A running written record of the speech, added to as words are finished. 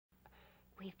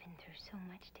We've been through so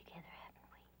much together, haven't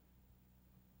we?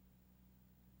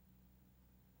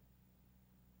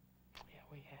 Yeah,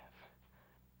 we have.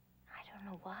 I don't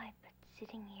know why, but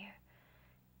sitting here,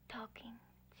 talking,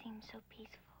 seems so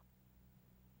peaceful.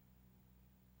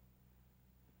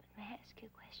 But may I ask you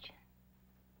a question?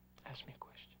 Ask me a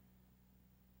question.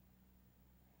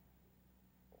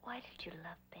 Why did you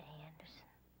love Betty Anderson?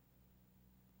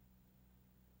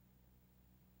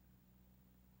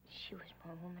 She was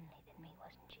more womanly than me,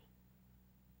 wasn't she?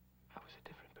 I was a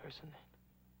different person then.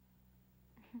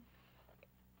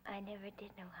 I never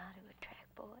did know how to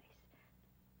attract boys.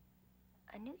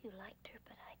 I knew you liked her,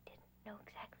 but I didn't know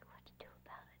exactly what to do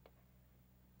about it.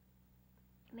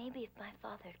 Maybe if my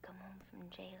father had come home from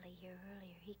jail a year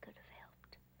earlier, he could have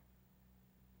helped.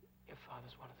 Your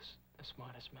father's one of the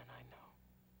smartest men I know.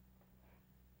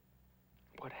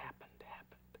 What happened,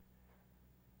 happened.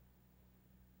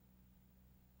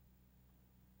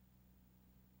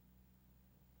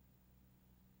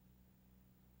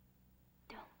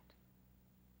 Don't.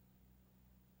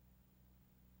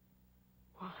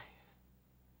 Why?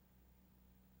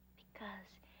 Because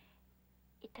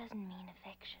it doesn't mean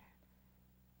affection.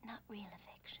 Not real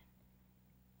affection.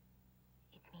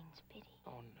 It means pity.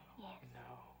 Oh, no. Yes.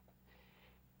 No.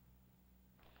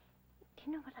 Do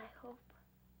you know what I hope?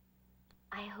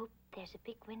 I hope there's a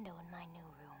big window in my new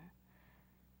room.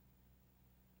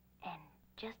 And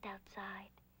just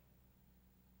outside,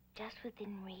 just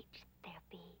within reach, there'll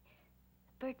be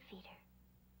a bird feeder.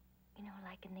 You know,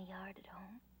 like in the yard at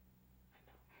home.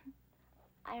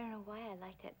 I don't know why I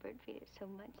like that bird feeder so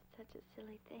much. It's such a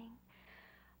silly thing.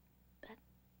 But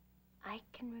I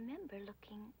can remember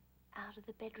looking out of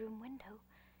the bedroom window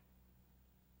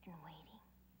and waiting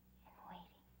and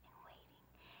waiting and waiting.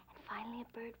 And finally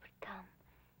a bird would come.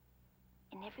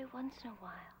 And every once in a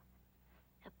while,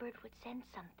 a bird would send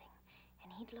something.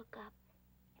 And he'd look up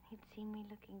and he'd see me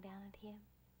looking down at him.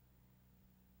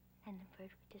 And the bird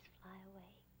would just fly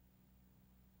away.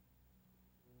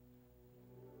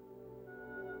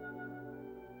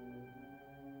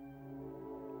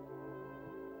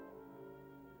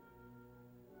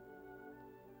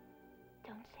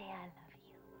 Don't say I love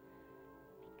you,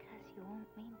 because you won't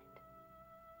mean it.